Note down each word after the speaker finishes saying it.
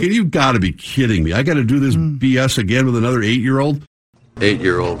You got to be kidding me. I got to do this BS again with another 8-year-old?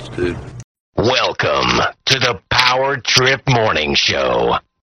 8-year-olds, dude. Welcome to the PowerTrip Morning Show.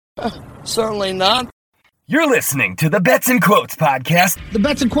 Certainly not. You're listening to the Bets and Quotes podcast. The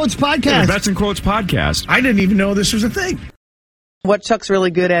Bets and Quotes podcast. Yeah, the Bets and Quotes podcast. I didn't even know this was a thing. What Chuck's really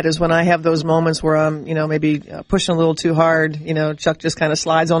good at is when I have those moments where I'm, maybe pushing a little too hard, Chuck just kind of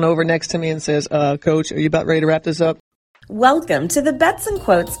slides on over next to me and says, Coach, are you about ready to wrap this up? Welcome to the Bets and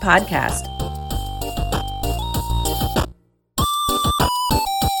Quotes podcast.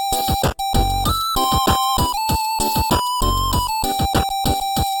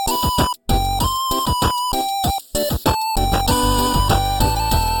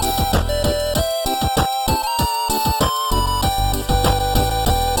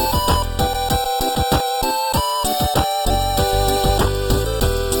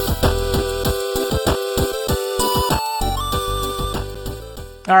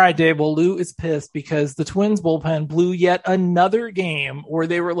 All right, Dave. Well, Lou is pissed because the Twins bullpen blew yet another game where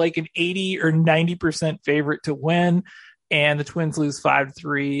they were like an 80 or 90% favorite to win, and the Twins lose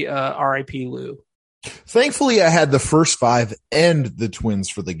 5-3. R.I.P. Lou. Thankfully, I had the first 5 and the Twins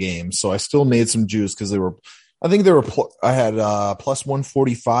for the game, so I still made some juice because I had plus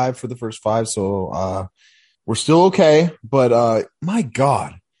 145 for the first 5, so we're still okay. But my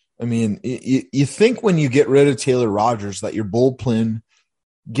God, I mean, you think when you get rid of Taylor Rogers that your bullpen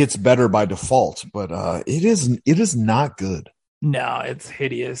gets better by default, but it is not good. No, it's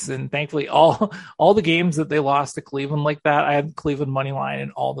hideous. And thankfully all the games that they lost to Cleveland like that, I had Cleveland money line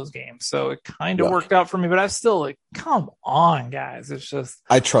in all those games. So it kind of worked out for me, but I was still like, come on, guys. It's just,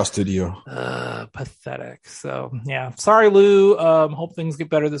 I trusted you. Pathetic. So yeah, sorry, Lou. Hope things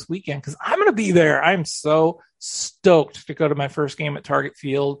get better this weekend because I'm going to be there. I'm so stoked to go to my first game at Target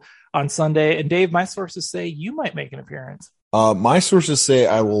Field on Sunday. And Dave, my sources say you might make an appearance. My sources say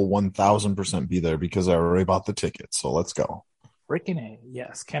I will 1000% be there because I already bought the ticket. So let's go. Freaking A.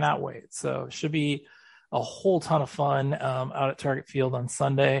 Yes. Cannot wait. So it should be a whole ton of fun out at Target Field on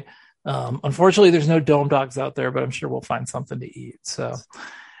Sunday. Unfortunately, there's no Dome Dogs out there, but I'm sure we'll find something to eat. So,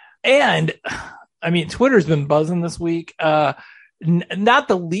 and I mean, Twitter's been buzzing this week. Not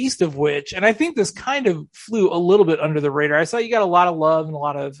the least of which, and I think this kind of flew a little bit under the radar. I saw you got a lot of love and a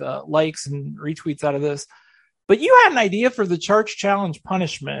lot of likes and retweets out of this. But you had an idea for the Church Challenge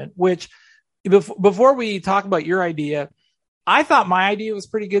punishment, which before we talk about your idea, I thought my idea was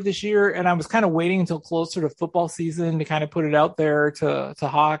pretty good this year. And I was kind of waiting until closer to football season to kind of put it out there to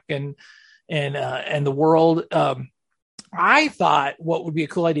Hawk and the world. I thought what would be a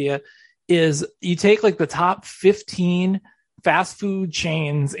cool idea is you take like the top 15 fast food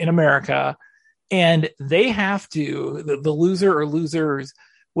chains in America and they have to, the loser or losers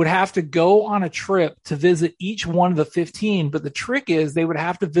would have to go on a trip to visit each one of the 15. But the trick is they would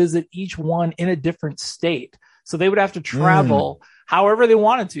have to visit each one in a different state. So they would have to travel however they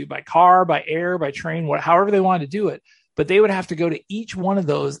wanted to, by car, by air, by train, however they wanted to do it. But they would have to go to each one of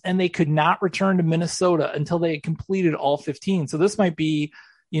those and they could not return to Minnesota until they had completed all 15. So this might be,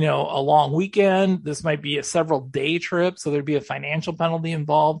 a long weekend. This might be a several day trip. So there'd be a financial penalty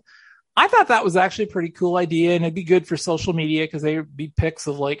involved. I thought that was actually a pretty cool idea, and it'd be good for social media because they would be pics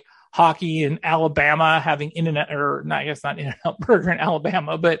of like hockey in Alabama having In-N-Out, or not, I guess not In-N-Out Burger in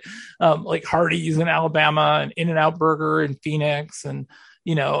Alabama, but like Hardee's in Alabama and In-N-Out Burger in Phoenix, and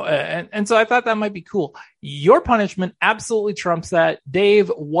and so I thought that might be cool. Your punishment absolutely trumps that. Dave,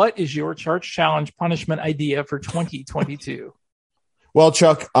 what is your Church Challenge punishment idea for 2022? Well,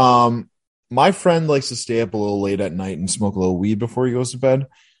 Chuck, my friend likes to stay up a little late at night and smoke a little weed before he goes to bed.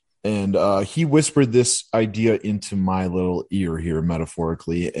 And he whispered this idea into my little ear here,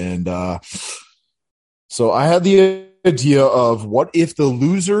 metaphorically. And so I had the idea of what if the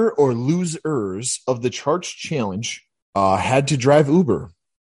loser or losers of the Church Challenge had to drive Uber.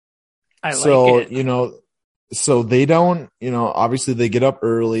 I like it. So they don't, obviously they get up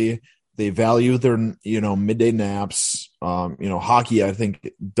early. They value their, midday naps. Hockey, I think,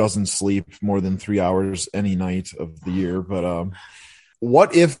 doesn't sleep more than 3 hours any night of the year. But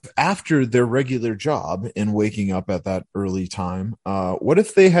what if after their regular job and waking up at that early time, what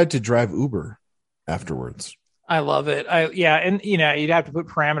if they had to drive Uber afterwards? I love it. And you'd have to put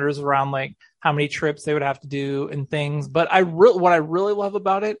parameters around like how many trips they would have to do and things. But what I really love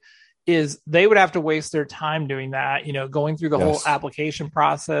about it is they would have to waste their time doing that, going through the whole application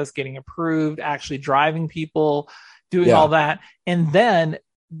process, getting approved, actually driving people, doing all that. And then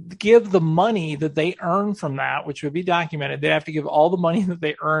give the money that they earn from that, which would be documented. They have to give all the money that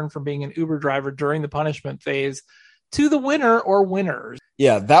they earn from being an Uber driver during the punishment phase to the winner or winners.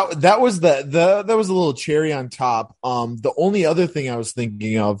 Yeah, that was that was a little cherry on top. The only other thing I was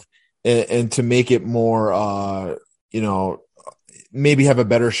thinking of, and to make it more, maybe have a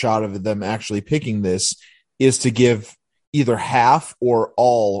better shot of them actually picking this, is to give either half or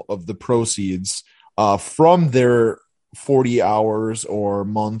all of the proceeds from their 40 hours or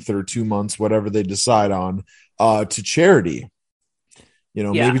month or 2 months, whatever they decide on, to charity.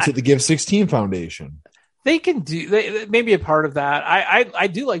 Maybe to the Give 16 Foundation. They can do maybe a part of that. I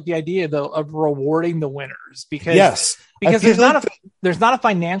do like the idea though of rewarding the winners because there's not a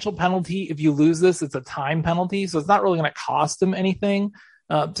financial penalty if you lose this. It's a time penalty, so it's not really going to cost them anything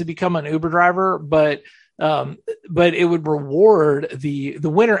to become an Uber driver, but it would reward the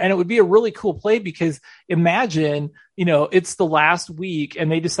winner, and it would be a really cool play because imagine, it's the last week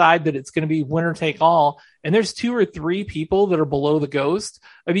and they decide that it's going to be winner take all, and there's 2 or 3 people that are below the ghost.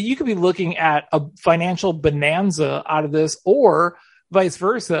 I mean, you could be looking at a financial bonanza out of this, or vice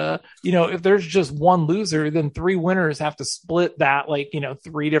versa. If there's just one loser, then 3 winners have to split that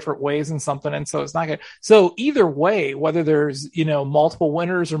 3 different ways and something. And so it's not good. So either way, whether there's, multiple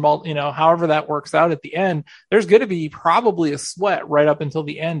winners or however that works out at the end, there's going to be probably a sweat right up until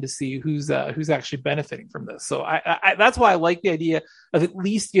the end to see who's actually benefiting from this. So I that's why I like the idea of at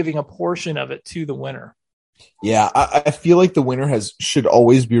least giving a portion of it to the winner. Yeah. I feel like the winner should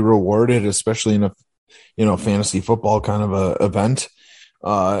always be rewarded, especially in a, fantasy football kind of a event.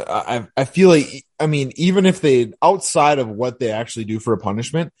 I feel like, even if they, outside of what they actually do for a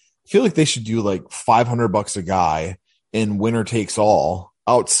punishment, I feel like they should do like $500 a guy and winner takes all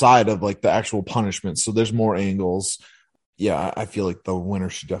outside of like the actual punishment. So there's more angles. Yeah. I feel like the winner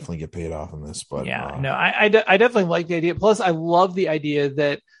should definitely get paid off on this, but I definitely like the idea. Plus I love the idea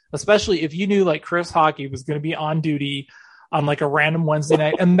that, especially if you knew like Chris Hockey was going to be on duty on like a random Wednesday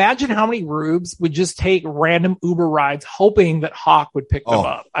night. Imagine how many rubes would just take random Uber rides, hoping that Hawk would pick them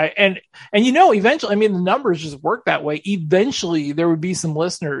up. Eventually, the numbers just work that way. Eventually there would be some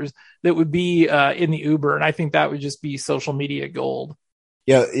listeners that would be in the Uber. And I think that would just be social media gold.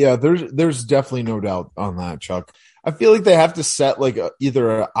 Yeah. There's definitely no doubt on that, Chuck. I feel like they have to set like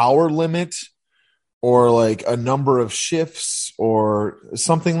either an hour limit or like a number of shifts or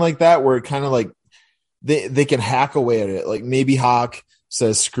something like that, where it kind of like, they can hack away at it. Like maybe Hawk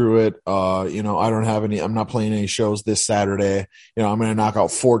says, screw it. I don't have I'm not playing any shows this Saturday. I'm going to knock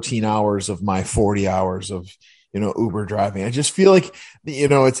out 14 hours of my 40 hours of, Uber driving. I just feel like,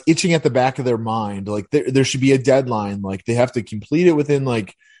 it's itching at the back of their mind. Like there should be a deadline. Like they have to complete it within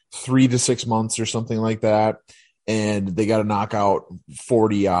like 3 to 6 months or something like that. And they got to knock out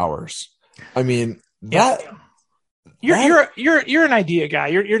 40 hours. You're an idea guy.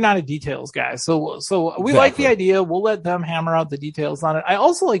 You're not a details guy. So we like the idea. We'll let them hammer out the details on it. I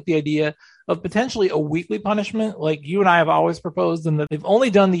also like the idea of potentially a weekly punishment, like you and I have always proposed, and that they've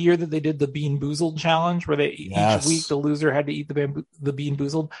only done the year that they did the Bean Boozled challenge, where each week the loser had to eat the Bean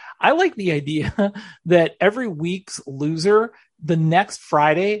Boozled. I like the idea that every week's loser, the next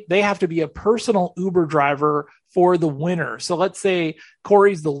Friday, they have to be a personal Uber driver for the winner. So let's say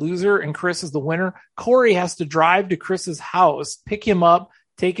Corey's the loser and Chris is the winner. Corey has to drive to Chris's house, pick him up,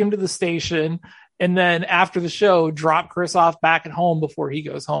 take him to the station, and then after the show, drop Chris off back at home before he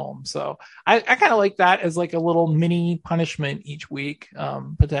goes home. So I kind of like that as like a little mini punishment each week,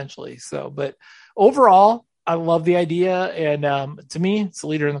 potentially. So, but overall, I love the idea. And to me, it's the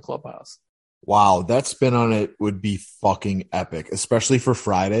leader in the clubhouse. Wow. That spin on it would be fucking epic, especially for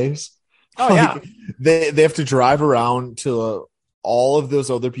Fridays. Oh, yeah. They have to drive around to all of those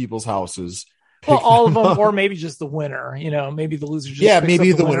other people's houses. Well, all of them, or maybe just the winner. Maybe the loser. Just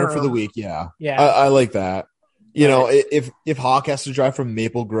maybe the winner for the week. Yeah. I like that. If Hawk has to drive from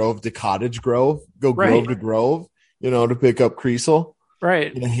Maple Grove to Cottage Grove, Grove to Grove, to pick up Creasel,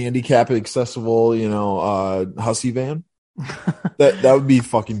 right? In a handicap accessible, hussy van. that would be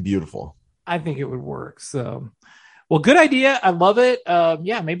fucking beautiful. I think it would work. So. Well, good idea. I love it.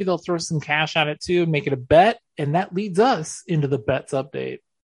 Maybe they'll throw some cash on it too, make it a bet. And that leads us into the bets update.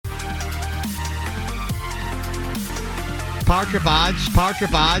 PowerTrip odds.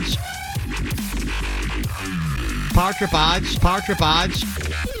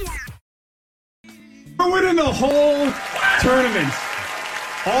 We're winning the whole tournament.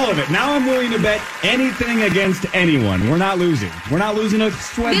 All of it. Now I'm willing to bet anything against anyone. We're not losing. We're not losing to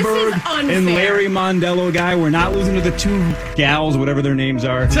Swedberg and Larry Mondello guy. We're not losing to the 2 gals, whatever their names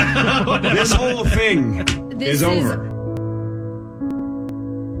are. This whole thing is over.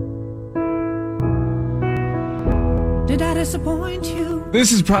 Did I disappoint you?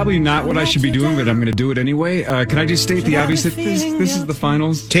 This is probably not what I should be doing, but I'm going to do it anyway. Can I just state the obvious? This is the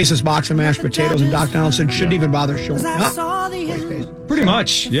finals. Tasteless box of mashed potatoes, and Doc Donaldson shouldn't even bother showing up. Pretty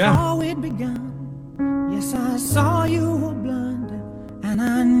much, yeah. Yes, I saw you were blinded, and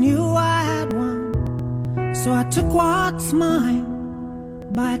I knew I had won. So I took what's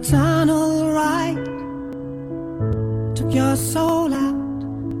mine by eternal right. Took your soul out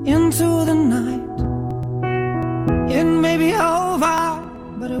into the night. It may be over,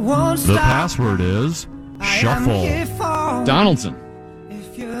 but it won't stop. The password is shuffle. Donaldson,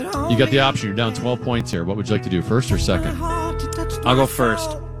 you got the option. You're down 12 points here. What would you like to do, first or second? I'll go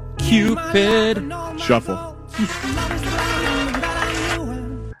first. Cupid. Shuffle.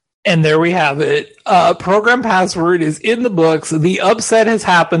 And there we have it. Program password is in the books. The upset has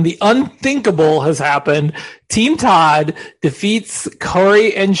happened. The unthinkable has happened. Team Todd defeats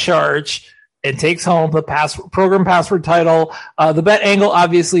Corey and Sharch and takes home the program password title. The bet angle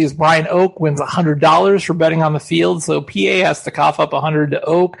obviously is Brian Oak wins $100 for betting on the field. So PA has to cough up $100 to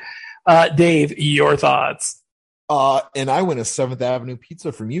Oak. Dave, your thoughts? And I win a 7th Avenue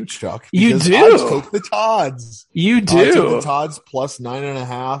pizza from you, Chuck. You do. I took the Todds. You do. I took the Todds plus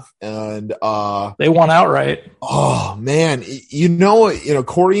 9.5, and they won outright. Oh man, you know,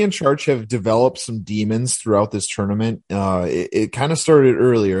 Corey and Sharch have developed some demons throughout this tournament. It kind of started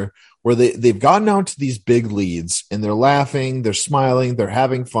earlier, where they've gotten out to these big leads, and they're laughing, they're smiling, they're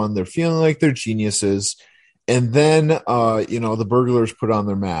having fun, they're feeling like they're geniuses, and then the burglars put on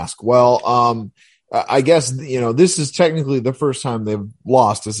their mask. Well, I guess, this is technically the first time they've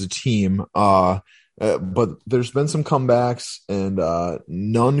lost as a team, but there's been some comebacks, and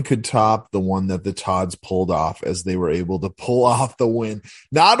none could top the one that the Todds pulled off, as they were able to pull off the win,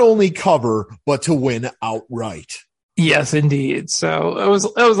 not only cover, but to win outright. Yes, indeed. So it was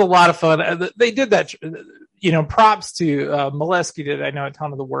a lot of fun. They did that, props to Molesky did, I know, a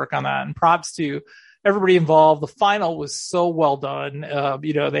ton of the work on that, and props to everybody involved. The final was so well done.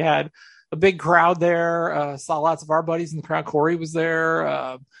 They had a big crowd there. Saw lots of our buddies in the crowd. Corey was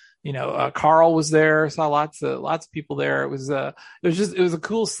there. Carl was there. Saw lots of people there. It was a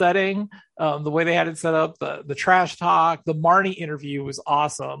cool setting. The way they had it set up, the trash talk, the Marnie interview was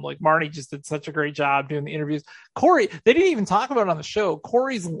awesome. Like, Marnie just did such a great job doing the interviews. Corey, they didn't even talk about it on the show.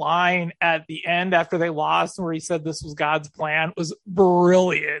 Corey's line at the end after they lost, where he said this was God's plan, was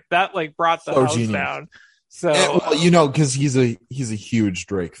brilliant. That brought the house down. So, because he's a huge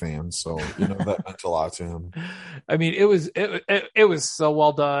Drake fan, so that meant a lot to him. I mean, it was so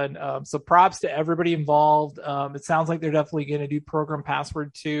well done. So props to everybody involved. It sounds like they're definitely going to do program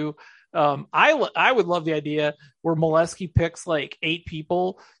password too. I would love the idea where Molesky picks 8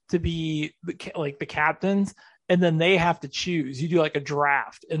 people to be the captains, and then they have to choose. You do a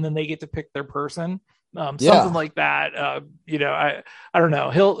draft, and then they get to pick their person. Something like that. I don't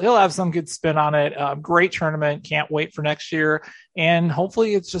know. He'll have some good spin on it. Great tournament. Can't wait for next year. And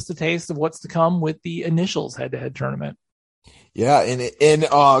hopefully it's just a taste of what's to come with the initials head-to-head tournament. Yeah. And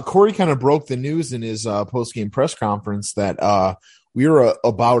Corey kind of broke the news in his post-game press conference that we were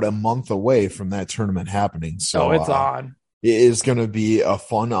about a month away from that tournament happening. So it's on. It is going to be a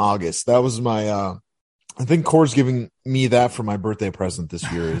fun August. That was my, I think Core's giving me that for my birthday present this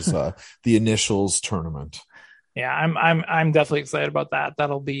year is the initials tournament. Yeah, I'm definitely excited about that.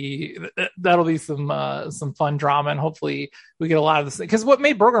 That'll be some fun drama, and hopefully we get a lot of this, because what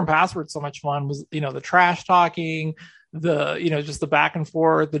made program password so much fun was the trash talking, just the back and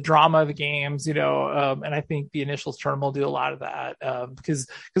forth, the drama of the games, and I think the initials tournament will do a lot of that, because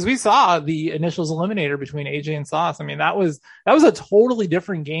we saw the initials eliminator between AJ and Sauce. I mean, that was a totally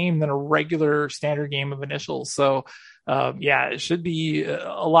different game than a regular standard game of initials. So it should be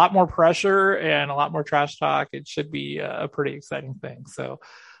a lot more pressure and a lot more trash talk. It should be a pretty exciting thing. So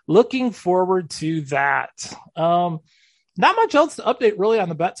looking forward to that. Not much else to update really on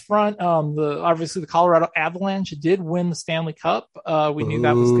the bets front. Obviously the Colorado Avalanche did win the Stanley Cup. We knew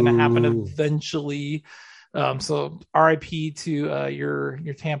that was going to happen eventually. So RIP to your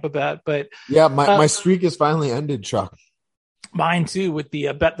Tampa bet, but yeah, my streak is finally ended, Chuck. Mine too, with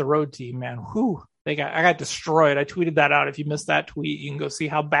the bet the road team, man. Whew. I got destroyed. I tweeted that out. If you missed that tweet, you can go see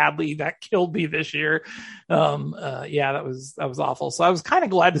how badly that killed me this year. That was awful. So I was kind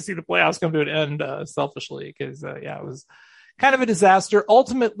of glad to see the playoffs come to an end, selfishly, because it was kind of a disaster.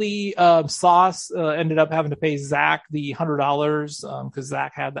 Ultimately, Sauce ended up having to pay Zach the $100 because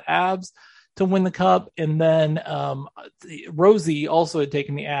Zach had the abs. to win the cup. And then Rosie also had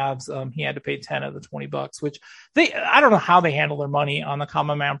taken the abs. He had to pay 10 of the $20, which I don't know how they handle their money on the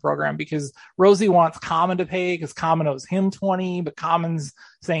Common Man program, because Rosie wants Common to pay because Common owes him 20, but Common's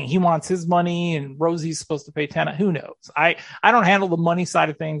saying he wants his money and Rosie's supposed to pay 10. Who knows? I don't handle the money side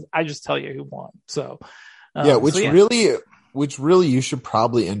of things. I just tell you who won. So, which really you should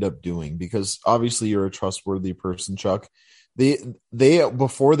probably end up doing, because obviously you're a trustworthy person, Chuck. They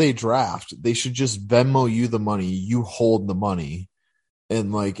before they draft, they should just Venmo you the money, you hold the money,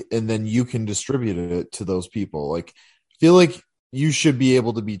 and then you can distribute it to those people. Like, I feel like you should be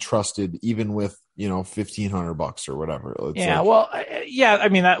able to be trusted even with, $1,500 or whatever. I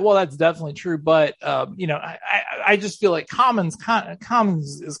mean, that's definitely true. But, I just feel like Commons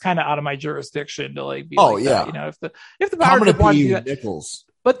is kind of out of my jurisdiction to be that. If the power trip wants to do that, nickels.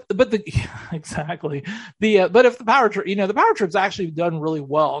 But exactly but if the power trip, the power trip's actually done really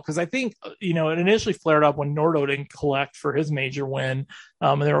well, because I think, it initially flared up when Nordo didn't collect for his major win.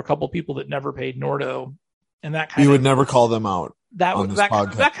 And there were a couple of people that never paid Nordo, and that kind you would never call them out.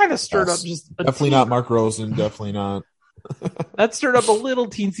 That kind of stirred up just definitely not Mark Rosen, definitely not. That stirred up a little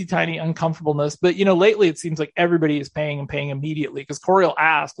teensy tiny uncomfortableness. But layly it seems like everybody is paying immediately, because Corey will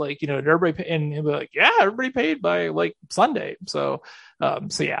ask, did everybody pay? And he'll be like, yeah, everybody paid by Sunday. So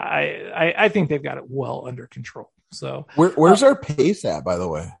I think they've got it well under control. So where's our pace at, by the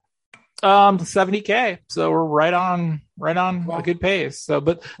way? 70K. So we're right on a good pace. So,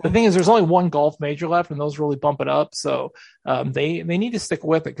 but the thing is, there's only one golf major left, and those really bump it up. So, they need to stick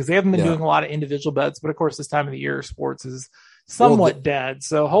with it, because they haven't been doing a lot of individual bets. But of course, this time of the year, sports is somewhat dead.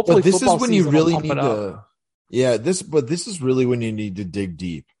 So hopefully, this football is when you really need to. Yeah, this is really when you need to dig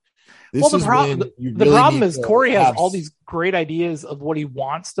deep. The problem is Corey has all these great ideas of what he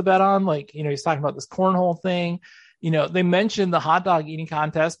wants to bet on. He's talking about this cornhole thing. They mentioned the hot dog eating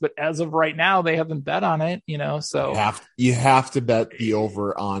contest, but as of right now, they haven't bet on it, so you have to bet the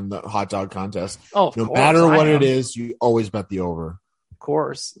over on the hot dog contest. Oh, no matter what it is, you always bet the over. Of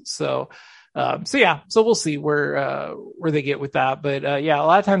course. So we'll see where they get with that. But a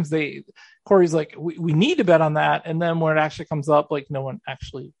lot of times Corey's like, we need to bet on that. And then when it actually comes up, no one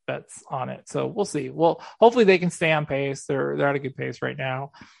actually bets on it. So we'll see. Well, hopefully they can stay on pace. They're at a good pace right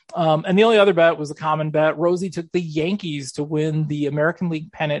now. And the only other bet was a common bet. Rosie took the Yankees to win the American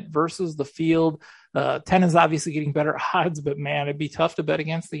League pennant versus the field. 10 is obviously getting better odds, but man, it'd be tough to bet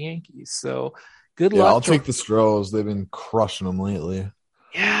against the Yankees. So good luck. I'll take the Stros. They've been crushing them lately.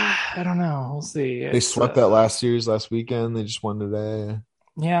 Yeah, I don't know. We'll see. They swept that last series last weekend. They just won today.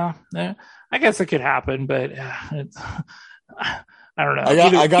 Yeah, I guess it could happen, but I don't know.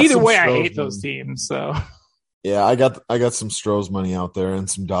 Either way, I hate those teams. So yeah, I got some Stros money out there and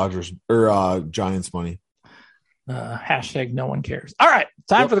some Dodgers or Giants money. Hashtag no one cares. All right,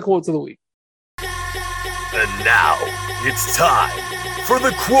 time for the quotes of the week. And now it's time for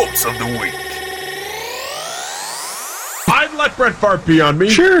the quotes of the week. I'd let Brett Favre be on me.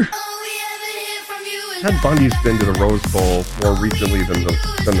 Sure. Ted Bundy's been to the Rose Bowl more recently than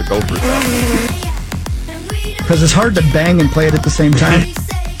the Gophers have. Because it's hard to bang and play it at the same time.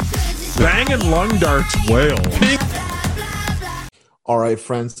 Bang and lung darts wail. All right,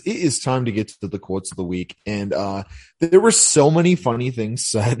 friends, it is time to get to the quotes of the week. And there were so many funny things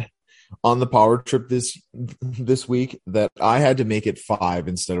said on the Power Trip this week that I had to make it 5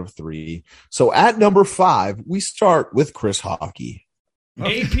 instead of 3. So at number 5, we start with Chris Hockey. AP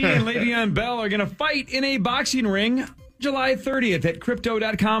and Le'Veon Bell are going to fight in a boxing ring July 30th at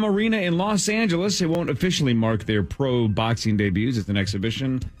Crypto.com Arena in Los Angeles. It won't officially mark their pro boxing debuts. It's an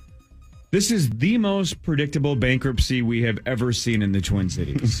exhibition. This is the most predictable bankruptcy we have ever seen in the Twin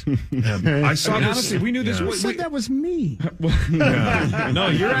Cities. I saw this. Honestly, we knew this. Who said that was me? No,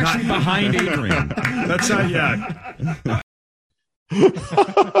 you're actually behind Adrian. That's not yet.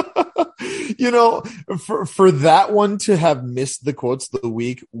 For that one to have missed the quotes of the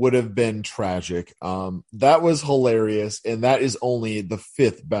week would have been tragic. That was hilarious, and that is only the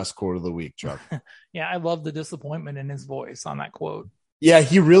 5th best quote of the week, Chuck. Yeah, I love the disappointment in his voice on that quote. Yeah,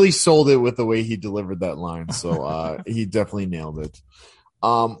 he really sold it with the way he delivered that line, so he definitely nailed it.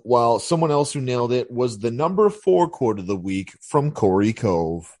 While someone else who nailed it was the number 4 quote of the week from Corey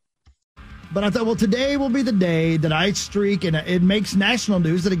Cove. But I thought, well, today will be the day that I streak, and it makes national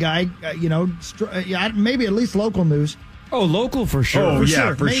news that a guy, maybe at least local news. Oh, local for sure. Oh, for yeah,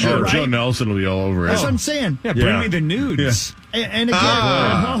 sure. for Maybe, sure. right? Joe Nelson will be all over it. That's what I'm saying. Yeah, bring me the nudes. Yeah. And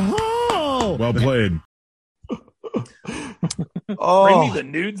again, well played. Bring me the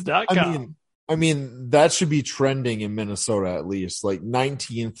nudes.com. I mean, that should be trending in Minnesota at least.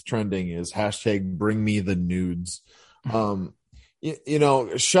 19th trending is hashtag bring me the nudes. You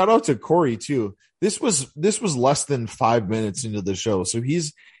know, shout out to Corey too. This was less than 5 minutes into the show, so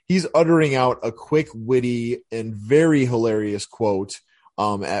he's uttering out a quick, witty, and very hilarious quote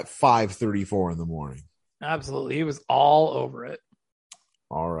at 5:34 in the morning. Absolutely, he was all over it.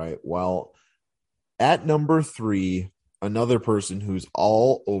 All right, well, at number 3, another person who's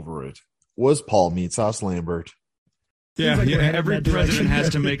all over it was Paul Meat Sauce Lambert. Yeah, like every president has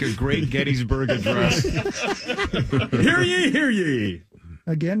to make a great Gettysburg address. Hear ye, hear ye.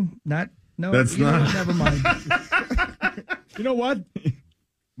 Again, no, that's not. Never mind. You know what?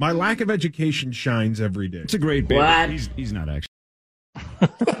 My lack of education shines every day. It's a great bit. He's not actually.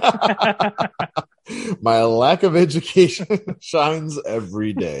 My lack of education shines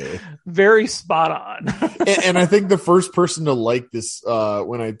every day. Very spot on. and I think the first person to like this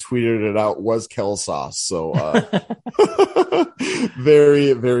when I tweeted it out was Kel Sauce. So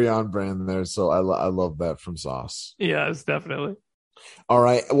very, very on brand there. So I love that from Sauce. Yes, definitely. All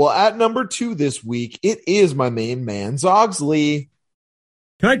right. Well, at number 2 this week, it is my main man, Zogsley.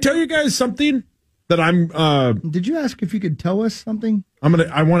 Can I tell you guys something that I'm Did you ask if you could tell us something?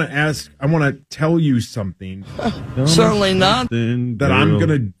 I want to tell you something. Certainly not. That I'm going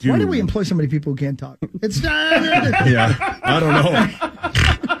to do. Why do we employ so many people who can't talk? It's yeah, I don't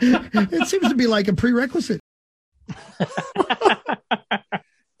know. It seems to be like a prerequisite.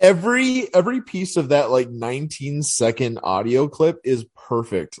 Every piece of that like 19-second audio clip is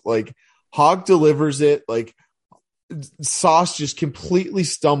perfect. Like Hog delivers it, like Sauce just completely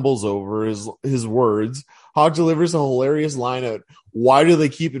stumbles over his words. Hog delivers a hilarious line out. Why do they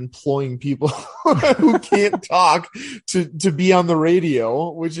keep employing people who can't talk to be on the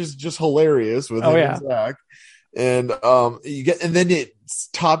radio, which is just hilarious with him and Zach. And then it's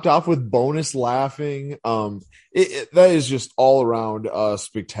topped off with bonus laughing. That is just all around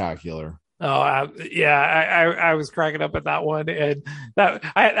spectacular. Oh, I was cracking up at that one, and that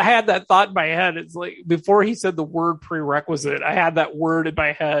I had that thought in my head. It's like before he said the word prerequisite, I had that word in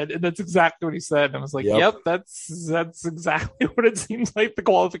my head, and that's exactly what he said. And I was like, "Yep, that's exactly what it seems like the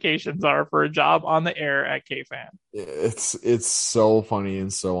qualifications are for a job on the air at KFan." It's so funny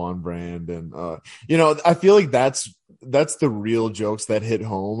and so on brand, and I feel like that's the real jokes that hit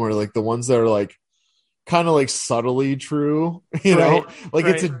home, or like the ones that are like kind of like subtly true, know, like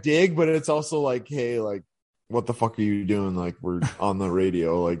it's a dig, but it's also like, hey, like, what the fuck are you doing? Like, we're on the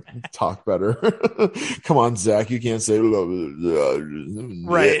radio, like, talk better. Come on, Zach, you can't say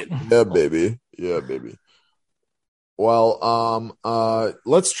right. Yeah, baby. Yeah, baby. Well,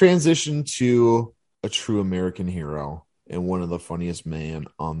 let's transition to a true American hero and one of the funniest men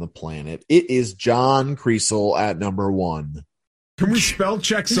on the planet. It is John Creasel at number 1. Can we spell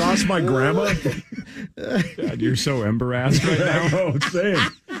check Sauce my grandma? God, you're so embarrassed right now. Oh, same.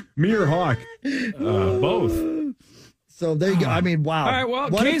 Me or Hawk? Both. So there you go. I mean, wow. All right,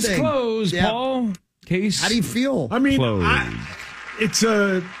 well, what case closed, Paul. Case. How do you feel? I mean, it's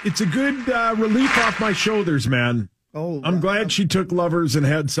a good relief off my shoulders, man. Oh, I'm glad she took lovers and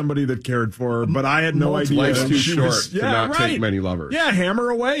had somebody that cared for her, but I had no idea. Life's too she short to not take many lovers. Yeah, hammer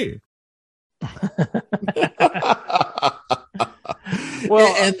away.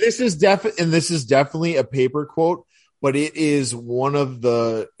 Well, and this is definitely a paper quote, but it is one of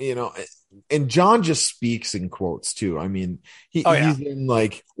the, and John just speaks in quotes too. I mean, he's in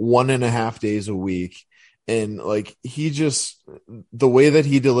like 1.5 days a week, and like the way that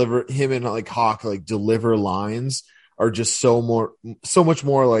him and like Hawk like deliver lines are just so much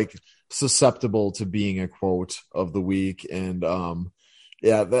more like susceptible to being a quote of the week. And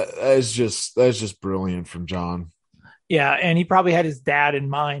that is just brilliant from John. Yeah, and he probably had his dad in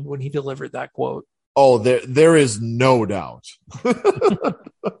mind when he delivered that quote. Oh, there is no doubt.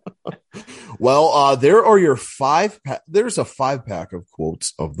 Well, there are your 5-pack. There's a 5-pack of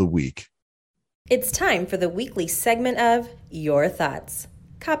quotes of the week. It's time for the weekly segment of Your Thoughts.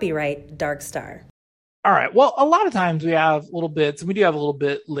 Copyright Dark Star. All right. Well, a lot of times we have little bits, and we do have a little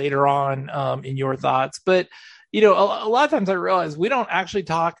bit later on in Your Thoughts, but a lot of times I realize we don't actually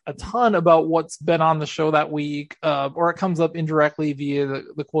talk a ton about what's been on the show that week, or it comes up indirectly via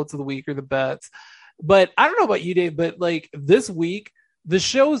the quotes of the week or the bets. But I don't know about you, Dave, but like this week, the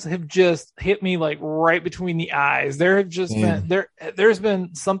shows have just hit me like right between the eyes. There have just there's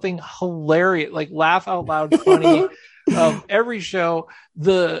been something hilarious, like laugh out loud funny of every show.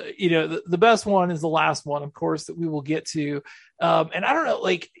 The best one is the last one, of course, that we will get to. And I don't know,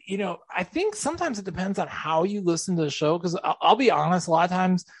 I think sometimes it depends on how you listen to the show. Cause I'll be honest, a lot of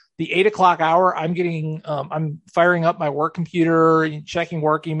times the 8:00 hour, I'm firing up my work computer, checking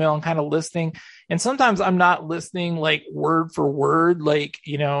work email and kind of listening. And sometimes I'm not listening like word for word, like,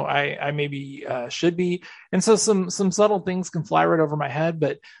 I maybe should be. And so some subtle things can fly right over my head,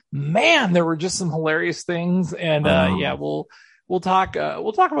 but man, there were just some hilarious things. And we'll talk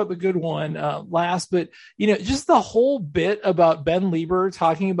about the good one last, but just the whole bit about Ben Lieber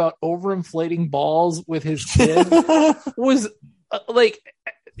talking about overinflating balls with his kid was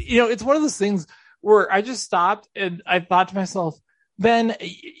it's one of those things where I just stopped and I thought to myself, Ben,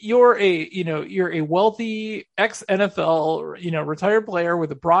 you're a wealthy ex NFL, retired player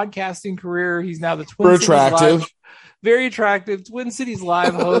with a broadcasting career. He's now the Twin Cities Live, very attractive Twin Cities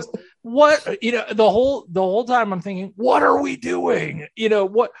Live host. What, the whole time I'm thinking, what are we doing?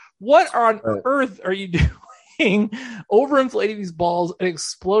 What on earth are you doing? Overinflating these balls and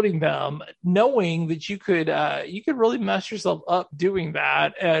exploding them, knowing that you could really mess yourself up doing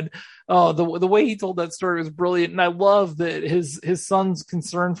that. And the way he told that story was brilliant. And I love that his son's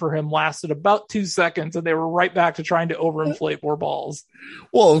concern for him lasted about 2 seconds, and they were right back to trying to overinflate more balls.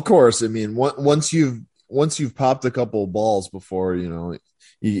 Well, of course. I mean, once you've popped a couple of balls before,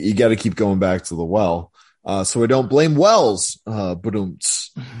 you got to keep going back to the well. So I don't blame wells, but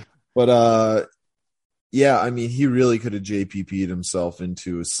yeah, I mean, he really could have JPP'd himself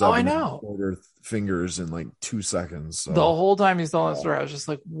into 7 1/4 fingers in like 2 seconds. So. The whole time he's telling the story, I was just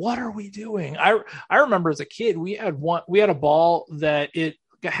like, what are we doing? I remember as a kid, we had a ball that it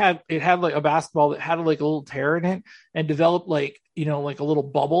had like a basketball that had like a little tear in it and developed like a little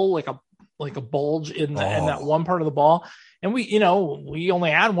bubble, like a bulge in that one part of the ball. And we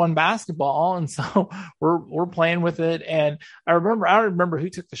only had one basketball. And so we're playing with it. And I don't remember who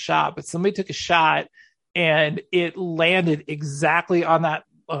took the shot, but somebody took a shot and it landed exactly on that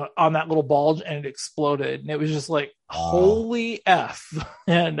little bulge and it exploded. And it was just like, holy F.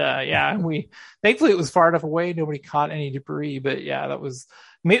 And thankfully it was far enough away. Nobody caught any debris, but yeah, that was,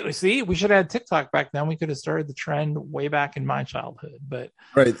 see, we should have had TikTok back then. We could have started the trend way back in my childhood, but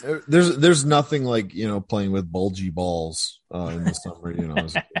right. There's nothing like, playing with bulgy balls in the summer,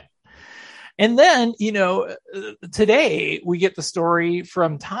 And then, today we get the story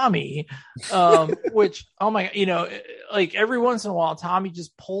from Tommy, which, oh my, like every once in a while, Tommy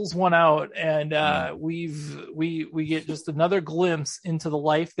just pulls one out, and we get just another glimpse into the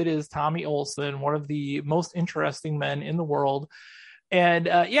life that is Tommy Olson, one of the most interesting men in the world. And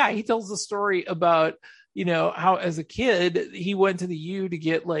he tells the story about, how as a kid he went to the U to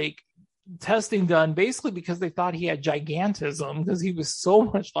get like testing done, basically because they thought he had gigantism because he was so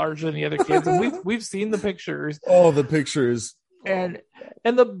much larger than the other kids. And we've seen the pictures. Oh, the pictures. And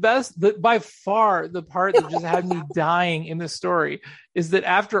the best, by far, the part that just had me dying in this story is that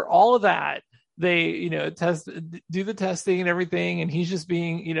after all of that, they, do the testing and everything, and he's just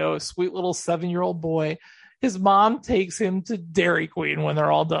being, a sweet little 7-year-old boy. His mom takes him to Dairy Queen when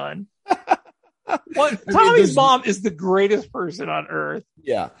they're all done. Tommy's mom is the great person on earth.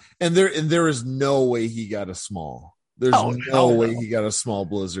 Yeah. And there is no way he got a small. There's no way he got a small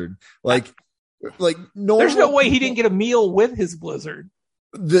Blizzard. Like no. There's no way he didn't get a meal with his Blizzard.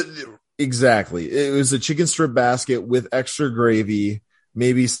 Exactly. It was a chicken strip basket with extra gravy,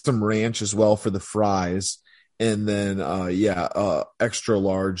 maybe some ranch as well for the fries. And then, extra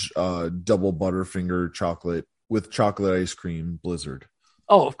large double Butterfinger chocolate with chocolate ice cream Blizzard.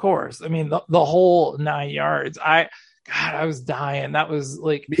 Oh, of course. I mean, the whole 9 yards. I was dying. That was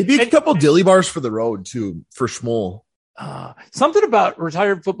like maybe a couple dilly bars for the road too, for Schmoll. Something about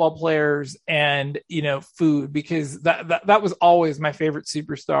retired football players and food, because that was always my favorite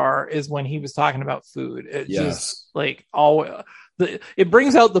superstar, is when he was talking about food. It just like always. It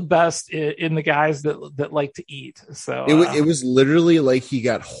brings out the best in the guys that like to eat. So it was literally like he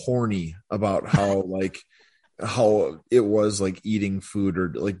got horny about how it was like eating food,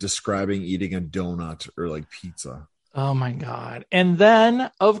 or like describing eating a donut or like pizza. Oh my God. And then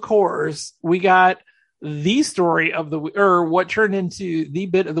of course we got the story of the week, or what turned into the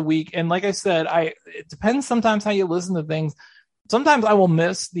bit of the week. And like I said, it depends sometimes how you listen to things. Sometimes I will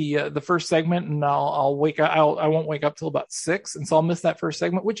miss the first segment, and I'll wake up. I won't wake up till about 6, and so I'll miss that first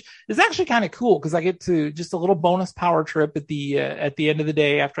segment, which is actually kind of cool because I get to just a little bonus power trip at the end of the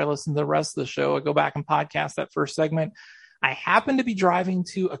day after I listen to the rest of the show. I go back and podcast that first segment. I happen to be driving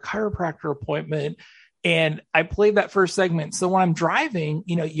to a chiropractor appointment, and I played that first segment. So when I'm driving,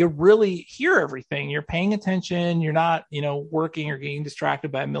 you really hear everything. You're paying attention. You're not, working or getting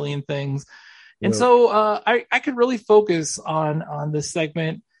distracted by a million things. And so I could really focus on this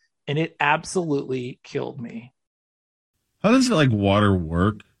segment, and it absolutely killed me. How does water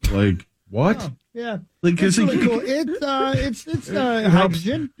work? Like what? Yeah. Like, It's is really it cool. It's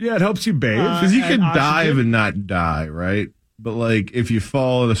hydrogen. Yeah, it helps you bathe. Because you could and dive oxygen. and not die, right? But like, if you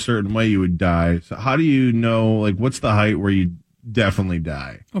fall in a certain way, you would die. So how do you know? Like, what's the height where you definitely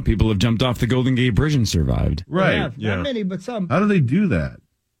die? Oh, people have jumped off the Golden Gate Bridge and survived. Right. Not many, but some. How do they do that?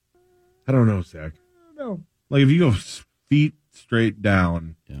 I don't know, Zach. I don't know. Like, if you go feet straight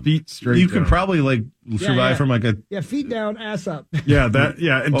down, you could probably like survive from like a. Yeah, feet down, ass up. Yeah, that.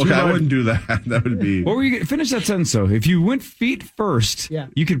 Yeah. And Okay, I wouldn't do that. That would be. What were you? Finish that sentence though. If you went feet first,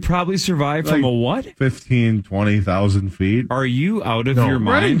 you could probably survive from a what? 15, 20,000 feet. Are you out of your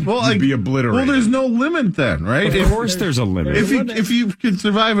mind? Right? Well, You'd like, be obliterated. Well, there's no limit then, right? Of course, there's a limit. If you could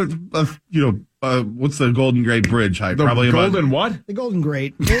survive what's the Golden Gate Bridge height? The Probably Golden about, what? The Golden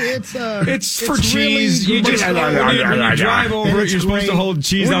Grate. It's for cheese. Really You just when you drive over it, you're supposed to hold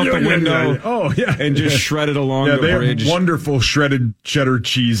cheese out the window. Oh yeah, and just shred it along the they bridge. have wonderful shredded cheddar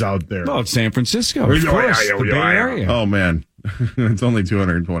cheese out there. Oh, it's San Francisco, of course, the Bay Area. Oh man, it's only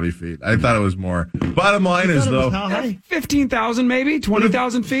 220 feet. I thought it was more. Bottom line is though, 15,000 maybe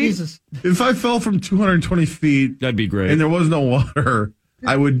 20,000 feet. Jesus. If I fell from 220 feet, that'd be great, and there was no water,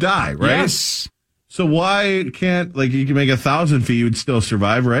 I would die. Right? Yes. So why can't you can make 1,000 feet, you would still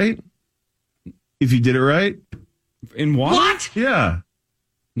survive, right? If you did it right. In water? What? Yeah.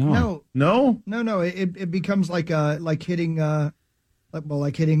 No. It becomes like hitting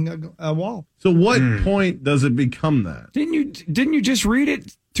hitting a wall. So what point does it become that? Didn't you just read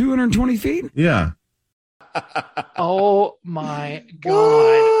it? 220 feet? Yeah. Oh my God.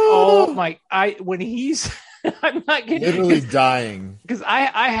 Oh my! When he's, I'm not getting literally dying because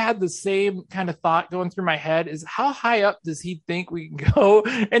I had the same kind of thought going through my head: is how high up does he think we can go?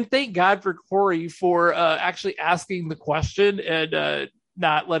 And thank God for Corey for actually asking the question and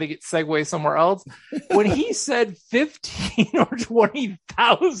not letting it segue somewhere else. When he said 15 or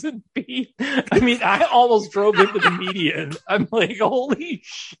 20,000 feet, I mean, I almost drove into the median. I'm like, holy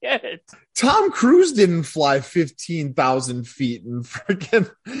shit. Tom Cruise didn't fly 15,000 feet in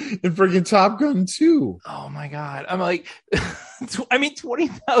freaking Top Gun 2. Oh my God. I'm like,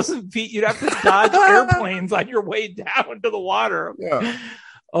 20,000 feet, you'd have to dodge airplanes on your way down to the water. Yeah.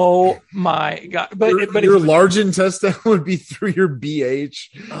 Oh my God. But your large intestine would be through your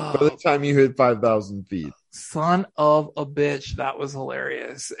BH by the time you hit 5,000 feet. Son of a bitch, that was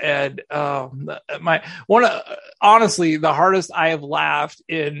hilarious. And honestly, the hardest I have laughed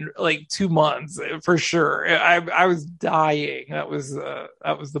in like 2 months for sure. I was dying. That was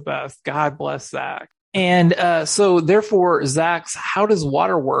the best. God bless Zach. And so therefore, Zach's How Does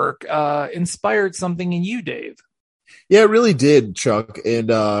Water Work inspired something in you, Dave. Yeah, it really did, Chuck. And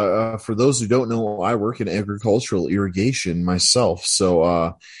for those who don't know, I work in agricultural irrigation myself.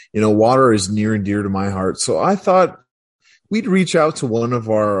 So, water is near and dear to my heart. So I thought we'd reach out to one of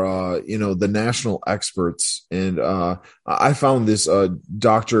our, the national experts. And I found this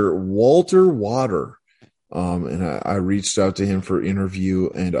Dr. Walter Water. And I reached out to him for interview.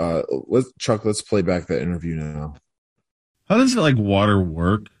 And let's play back that interview now. How does water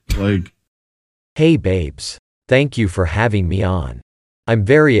work? Hey, babes. Thank you for having me on. I'm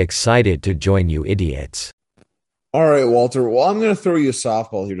very excited to join you idiots. All right, Walter. Well, I'm going to throw you a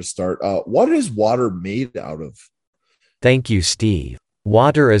softball here to start. What is water made out of? Thank you, Steve.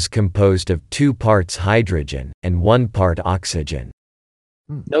 Water is composed of 2 parts hydrogen and 1 part oxygen.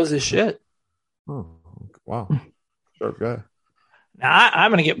 Knows his shit. Oh, wow. Sharp guy. Now,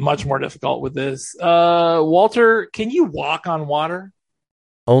 I'm going to get much more difficult with this. Walter, can you walk on water?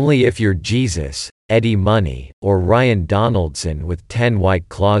 Only if you're Jesus, Eddie Money, or Ryan Donaldson with 10 white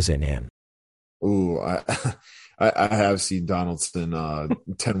claws in him. Ooh, I have seen Donaldson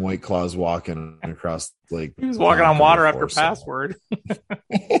 10 white claws walking across Lake. He was walking on water after password.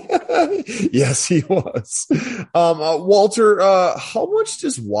 Yes, he was. Walter, how much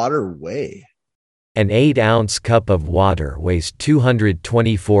does water weigh? An 8-ounce cup of water weighs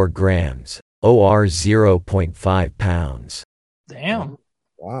 224 grams, or 0.5 pounds. Damn.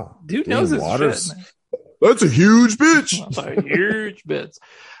 Wow. Dude knows his shit. That's a huge bitch. That's a huge bitch.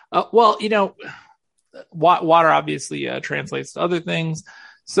 Well, water obviously translates to other things.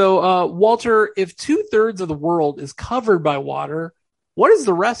 So, Walter, if 2/3 of the world is covered by water, what is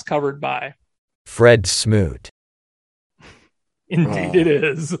the rest covered by? Fred Smoot. Indeed, it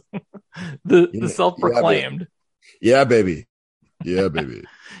is. the self-proclaimed. Yeah, baby. Yeah, baby.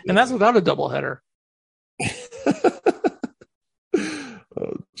 And that's without a doubleheader.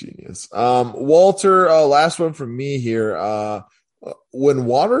 Oh, genius. Walter, last one from me here. When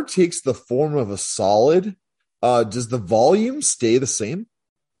water takes the form of a solid, does the volume stay the same?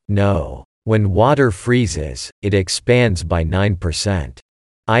 No. When water freezes, it expands by 9%.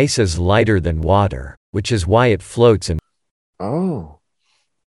 Ice is lighter than water, which is why it floats in. Oh,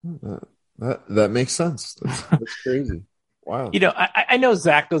 that makes sense. That's crazy. Wow. I know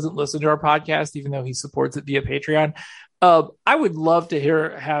Zach doesn't listen to our podcast, even though he supports it via Patreon. I would love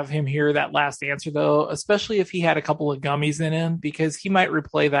to have him hear that last answer, though, especially if he had a couple of gummies in him, because he might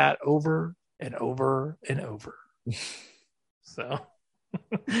replay that over and over and over. So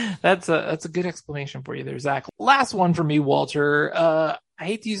that's a good explanation for you there, Zach. Last one for me, Walter. I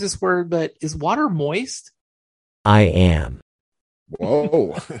hate to use this word, but is water moist? I am.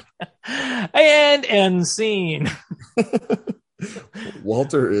 Whoa. and scene.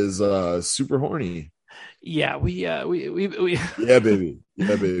 Walter is super horny. Yeah, we Yeah, baby.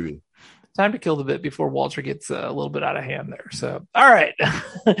 Yeah, baby. Time to kill the bit before Walter gets a little bit out of hand there. So, all right.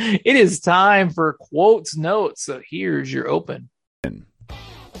 It is time for quotes notes. So here's your open.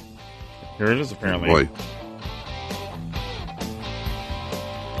 Here it is, apparently. Boy.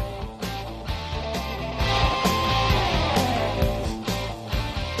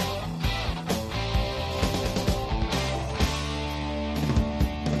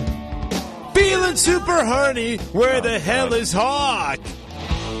 Feeling super horny. Where the hell is Hawk?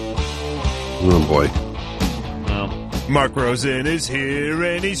 Oh, boy. Mark Rosen is here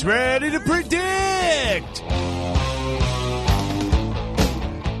and he's ready to predict.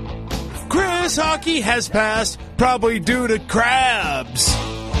 Chris Hockey has passed, probably due to crabs.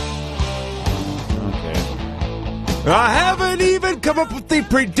 Okay. I haven't even come up with the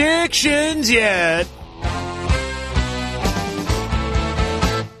predictions yet.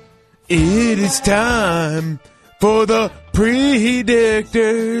 It is time for the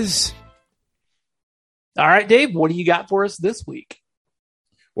predictors. All right, Dave, what do you got for us this week?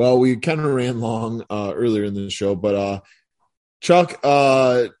 Well, we kind of ran long earlier in the show, but Chuck,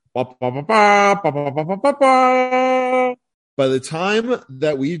 by the time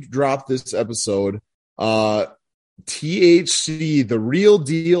that we drop this episode, THC, the real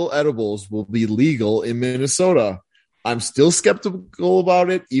deal edibles, will be legal in Minnesota. I'm still skeptical about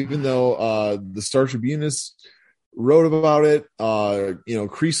it, even though the Star Tribune wrote about it.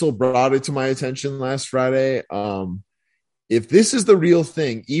 Creasel brought it to my attention last Friday. If this is the real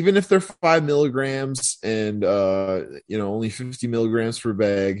thing, even if they're 5 milligrams and only 50 milligrams per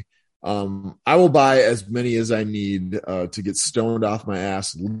bag, I will buy as many as I need to get stoned off my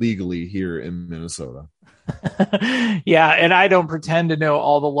ass legally here in Minnesota. Yeah, and I don't pretend to know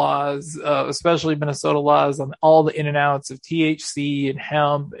all the laws, especially Minnesota laws, on all the in and outs of THC and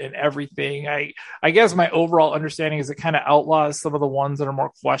hemp and everything. I guess my overall understanding is it kind of outlaws some of the ones that are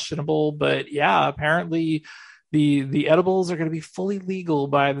more questionable. But yeah, apparently the edibles are going to be fully legal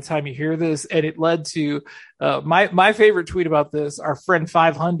by the time you hear this. And it led to my favorite tweet about this. Our friend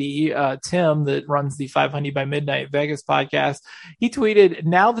 500, Tim, that runs the 500 by Midnight Vegas podcast, he tweeted,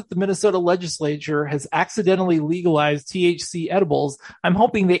 "Now that the Minnesota legislature has accidentally legalized THC edibles, I'm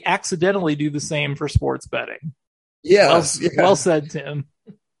hoping they accidentally do the same for sports betting." Yes. Well said, Tim.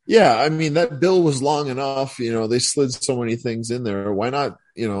 Yeah, I mean, that bill was long enough. They slid so many things in there. Why not,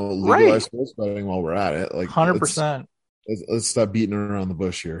 legalize sports betting while we're at it? Like 100%. Let's stop beating around the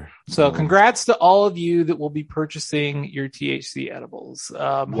bush here. So congrats to all of you that will be purchasing your THC edibles.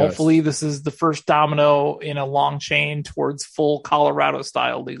 Yes. Hopefully this is the first domino in a long chain towards full Colorado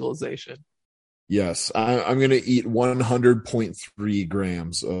style legalization. Yes, I'm going to eat 100.3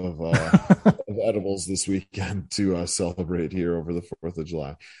 grams of, of edibles this weekend to celebrate here over the 4th of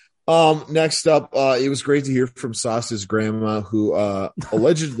July. Next up, it was great to hear from Sauce's grandma, who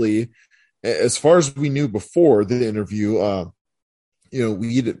allegedly, as far as we knew before the interview,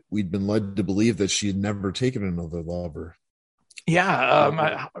 we'd been led to believe that she had never taken another lover.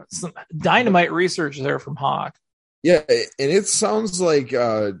 Yeah, some dynamite research there from Hawk. Yeah, and it sounds like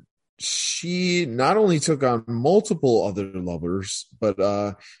she not only took on multiple other lovers,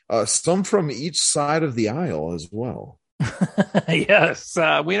 but some from each side of the aisle as well. Yes,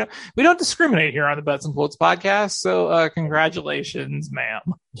 we don't discriminate here on the Bets and Quotes podcast. So congratulations, ma'am.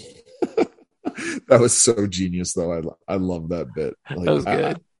 That was so genius, though. I love that bit. Like, that was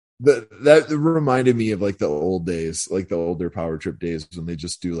good. That reminded me of like the old days, like the older PowerTrip days, when they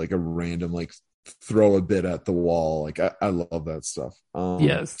just do like a random throw a bit at the wall. Like I love that stuff.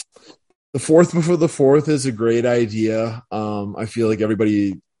 Yes. The fourth before the fourth is a great idea. I feel like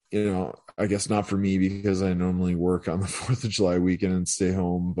everybody, I guess not for me because I normally work on the 4th of July weekend and stay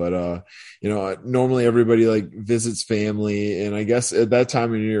home. But, normally everybody like visits family. And I guess at that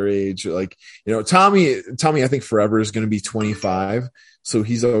time in your age, like, Tommy, I think forever is going to be 25. So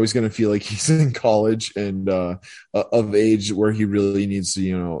he's always going to feel like he's in college and of age where he really needs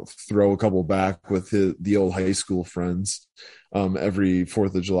to, throw a couple back with the old high school friends every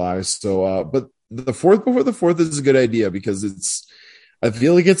 4th of July. So, but the 4th before the 4th is a good idea because I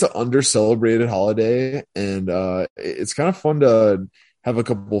feel like it's an under-celebrated holiday, and it's kind of fun to have a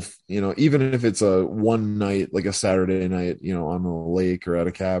couple, even if it's a one night, like a Saturday night, on a lake or at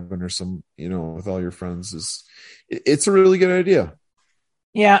a cabin or some, with all your friends. It's a really good idea.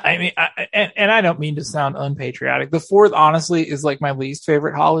 Yeah, I mean, I don't mean to sound unpatriotic. The 4th, honestly, is like my least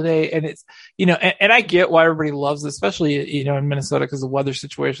favorite holiday, and it's, and I get why everybody loves it, especially, in Minnesota because the weather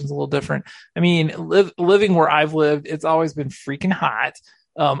situation is a little different. I mean, living where I've lived, it's always been freaking hot.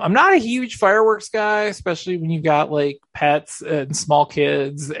 I'm not a huge fireworks guy, especially when you've got like pets and small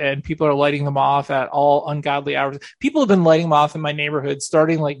kids and people are lighting them off at all ungodly hours. People have been lighting them off in my neighborhood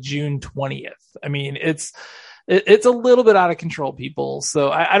starting like June 20th. I mean, it's a little bit out of control, people.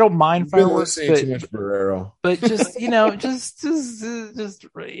 So I don't mind fireworks, but too much Barrero. But just just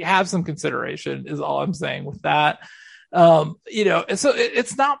have some consideration is all I'm saying with that. So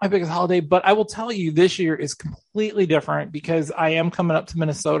it's not my biggest holiday, but I will tell you this year is completely different because I am coming up to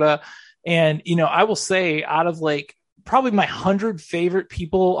Minnesota, and I will say out of like probably my 100 favorite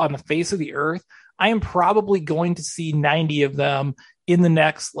people on the face of the earth, I am probably going to see 90 of them in the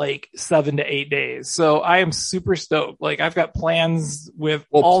next like 7 to 8 days. So I am super stoked. Like I've got plans with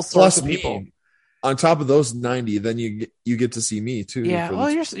all sorts of people. On top of those 90, then you get to see me too. Yeah, well,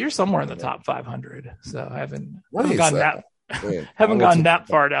 you're somewhere in the top 500. So I haven't gone that Wait, haven't gone that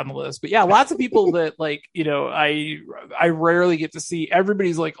far down the list. But yeah, lots of people that like, I rarely get to see.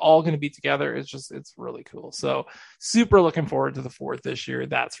 Everybody's like all going to be together. It's really cool. So super looking forward to the 4th this year.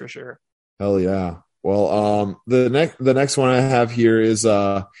 That's for sure. Hell yeah. Well, the next one I have here is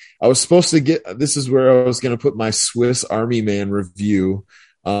I was supposed to get. This is where I was going to put my Swiss Army Man review,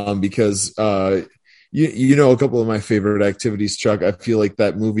 because a couple of my favorite activities, Chuck. I feel like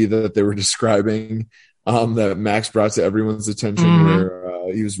that movie that they were describing, that Max brought to everyone's attention,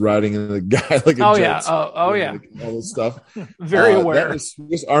 where he was riding in the guy like a jet. Oh yeah, like, all this stuff. Very aware. That is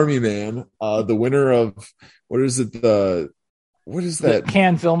Swiss Army Man, the winner of what is it? The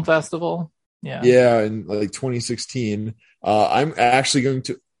Cannes Film Festival. Yeah, in like 2016. I'm actually going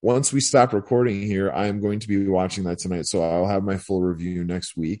to, once we stop recording here, I'm going to be watching that tonight. So I'll have my full review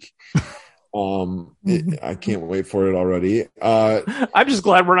next week. I can't wait for it already. I'm just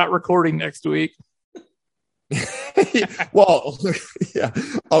glad we're not recording next week. Well, yeah,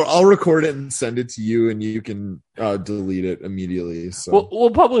 I'll record it and send it to you, and you can delete it immediately. So we'll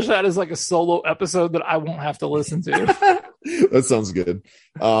publish that as like a solo episode that I won't have to listen to. That sounds good.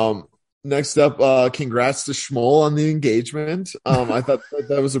 Next up, congrats to Schmoll on the engagement. I thought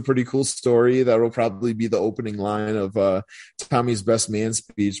that was a pretty cool story. That will probably be the opening line of Tommy's best man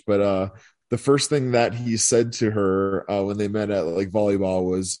speech. But the first thing that he said to her when they met at like volleyball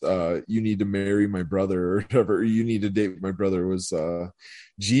was, "You need to marry my brother," or whatever. "You need to date my brother," was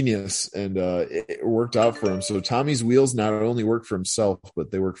genius, and it worked out for him. So Tommy's wheels not only work for himself, but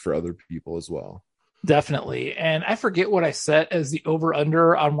they work for other people as well. Definitely. And I forget what I set as the over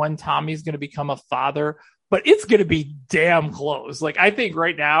under on when Tommy's going to become a father, but it's going to be damn close. Like I think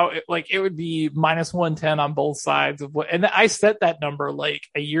right now, it would be minus 110 on both sides of and I set that number like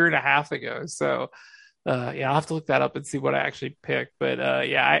a year and a half ago. So I'll have to look that up and see what I actually picked. But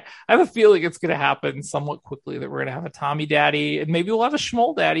I have a feeling it's going to happen somewhat quickly that we're going to have a Tommy daddy, and maybe we'll have a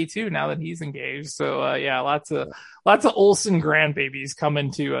Schmoll daddy too now that he's engaged. So lots of Olsen grandbabies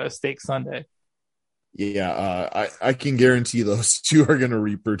coming to Steak Sunday. Yeah, I can guarantee those two are going to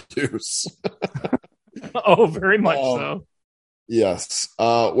reproduce. Oh, very much so. Yes.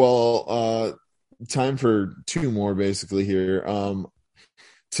 Time for two more basically here.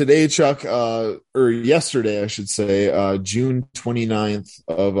 Today, Chuck, or yesterday, I should say, June 29th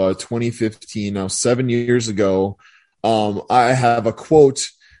of 2015, now 7 years ago, I have a quote,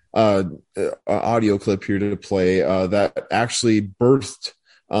 audio clip here to play that actually birthed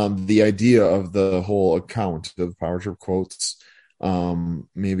the idea of the whole account of PowerTrip quotes.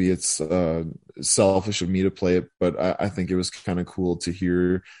 Maybe it's selfish of me to play it, but I think it was kind of cool to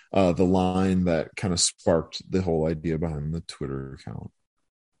hear the line that kind of sparked the whole idea behind the Twitter account.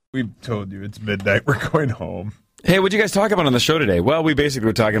 We've told you it's midnight. We're going home. Hey, what'd you guys talk about on the show today? Well, we basically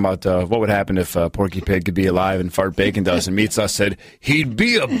were talking about what would happen if Porky Pig could be alive and fart bacon dust, and Meats Us said he'd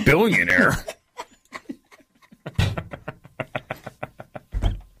be a billionaire.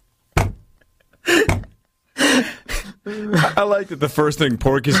 I like that the first thing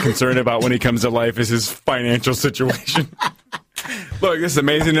Porky's concerned about when he comes to life is his financial situation. Look, this is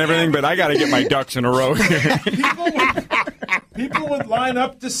amazing and everything, but I got to get my ducks in a row here. People would line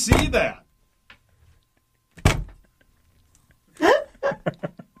up to see that.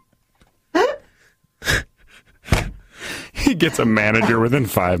 He gets a manager within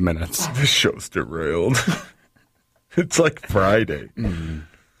 5 minutes. This show's derailed. It's like Friday.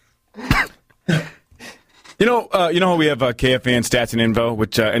 You know, we have KFAN Stats and Info,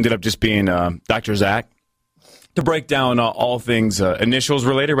 which ended up just being Dr. Zach to break down all things initials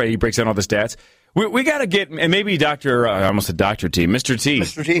related, right? He breaks down all the stats. We got to get, and maybe Dr. I almost said Dr. T, Mr. T.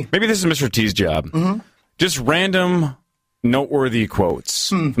 Mr. T. Maybe this is Mr. T's job. Mm-hmm. Just random noteworthy quotes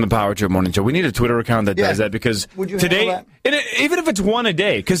from the PowerTrip Morning Show. We need a Twitter account that does that because today, even if it's one a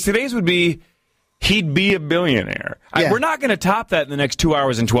day, because today's would be, he'd be a billionaire. We're not going to top that in the next 2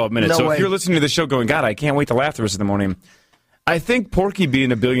 hours and 12 minutes. So if you're listening to the show going, God, I can't wait to laugh the rest of the morning, I think Porky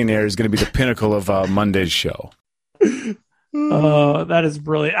being a billionaire is going to be the pinnacle of Monday's show. Oh, that is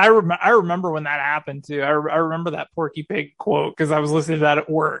brilliant. I remember when that happened, too. I remember that Porky Pig quote because I was listening to that at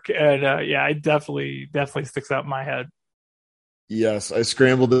work. And, it definitely sticks out in my head. Yes, I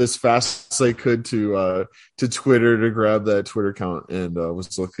scrambled as fast as I could to Twitter to grab that Twitter account, and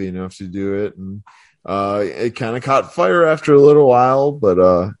was lucky enough to do it. And it kind of caught fire after a little while,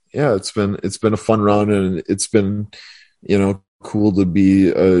 but it's been a fun run, and it's been cool to be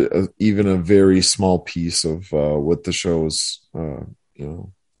even a very small piece of what the show's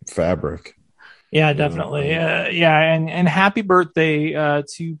fabric. Yeah, definitely. And happy birthday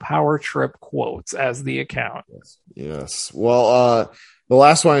to PowerTrip Quotes as the account. Yes. Well, the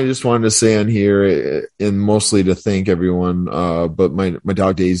last one I just wanted to say on here, and mostly to thank everyone, but my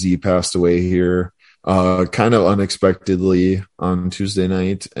dog Daisy passed away here kind of unexpectedly on Tuesday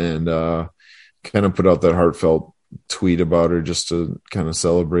night, and kind of put out that heartfelt tweet about her just to kind of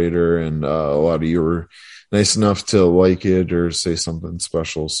celebrate her, and a lot of you were nice enough to like it or say something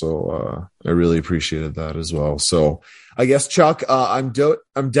special. So I really appreciated that as well. So I guess, Chuck, I'm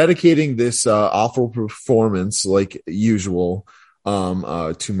dedicating this awful performance, like usual,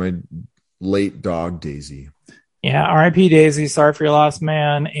 to my late dog, Daisy. Yeah, R.I.P. Daisy. Sorry for your loss,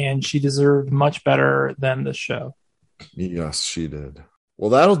 man. And she deserved much better than the show. Yes, she did.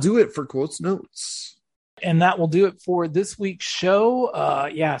 Well, that'll do it for Quotes Notes. And that will do it for this week's show.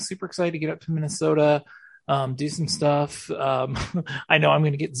 Super excited to get up to Minnesota. Do some stuff. I know I'm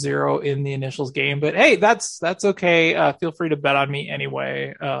going to get 0 in the initials game, but hey, that's okay. Feel free to bet on me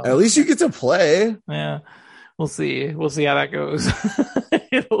anyway. At least you get to play. Yeah, we'll see how that goes.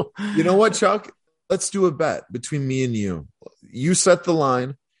 You know what, Chuck? Let's do a bet between me and you. You set the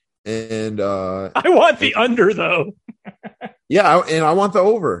line, and I want the under though. Yeah, and I want the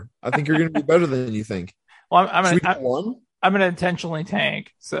over. I think you're going to be better than you think. Well, I'm going to intentionally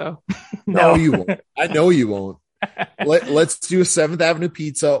tank. So no, you won't. I know you won't. Let's do a 7th Avenue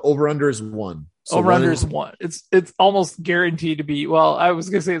pizza. Over under is 1. So over under is 1. It's almost guaranteed to be. Well, I was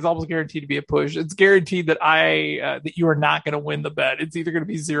going to say it's almost guaranteed to be a push. It's guaranteed that that you are not going to win the bet. It's either going to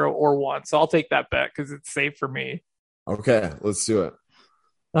be 0 or 1. So I'll take that bet because it's safe for me. Okay, let's do it.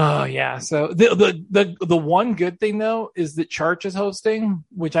 Oh yeah. So the one good thing though is that Charch is hosting,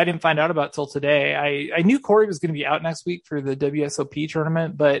 which I didn't find out about till today. I knew Corey was going to be out next week for the WSOP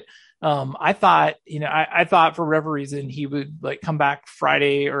tournament, but I thought for whatever reason he would like come back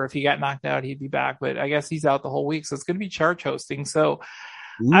Friday, or if he got knocked out he'd be back. But I guess he's out the whole week, so it's going to be Charch hosting. So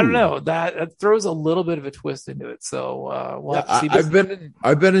ooh. I don't know, that throws a little bit of a twist into it. So we'll have to see.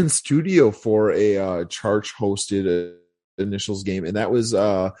 I've been in studio for a Charch hosted initials game, and that was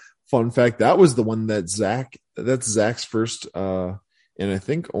fun fact, that was the one that's Zach's first and I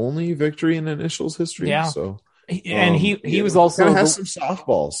think only victory in initials history. Yeah. So and he was also has some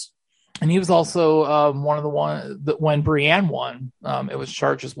softballs, and he was also one of the one that when Brienne won, it was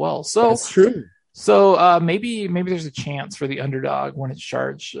Charge as well. So that's true. So maybe there's a chance for the underdog when it's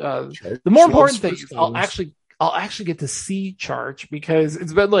Charge. The more important thing is I'll actually get to see Charge, because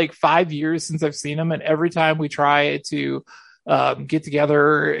it's been like 5 years since I've seen him, and every time we try to get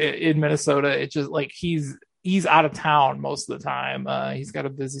together in Minnesota, it's just like he's out of town most of the time. He's got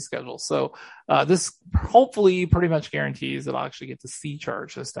a busy schedule, so this hopefully pretty much guarantees that I'll actually get to see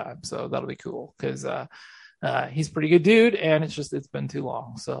Charge this time. So that'll be cool, because he's a pretty good dude, and it's been too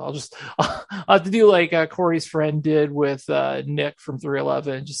long. So I'll have to do like Corey's friend did with Nick from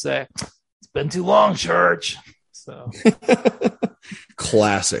 311, just say, it's been too long, Church. So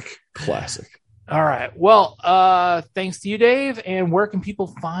classic. All right. Well, thanks to you, Dave. And where can people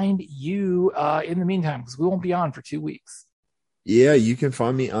find you in the meantime? Because we won't be on for 2 weeks. Yeah, you can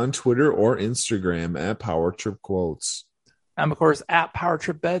find me on Twitter or Instagram at PowerTrip Quotes. I'm, of course, at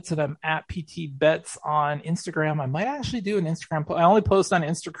PowerTrip Bets, and I'm at PT Bets on Instagram. I might actually do an Instagram. I only post on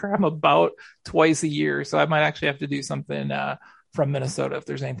Instagram about twice a year, so I might actually have to do something from Minnesota if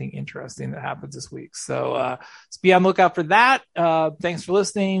there's anything interesting that happens this week. So be on the lookout for that. Thanks for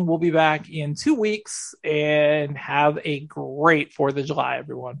listening. We'll be back in 2 weeks, and have a great 4th of July,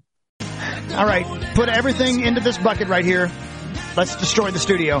 everyone. All right, put everything into this bucket right here. Let's destroy the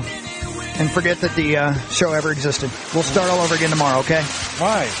studio and forget that the show ever existed. We'll start all over again tomorrow, okay?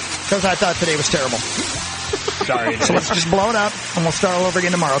 Why? Because I thought today was terrible. Sorry. So let's just blow it up, and we'll start all over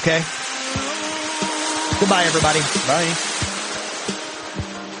again tomorrow, okay? Goodbye, everybody. Bye.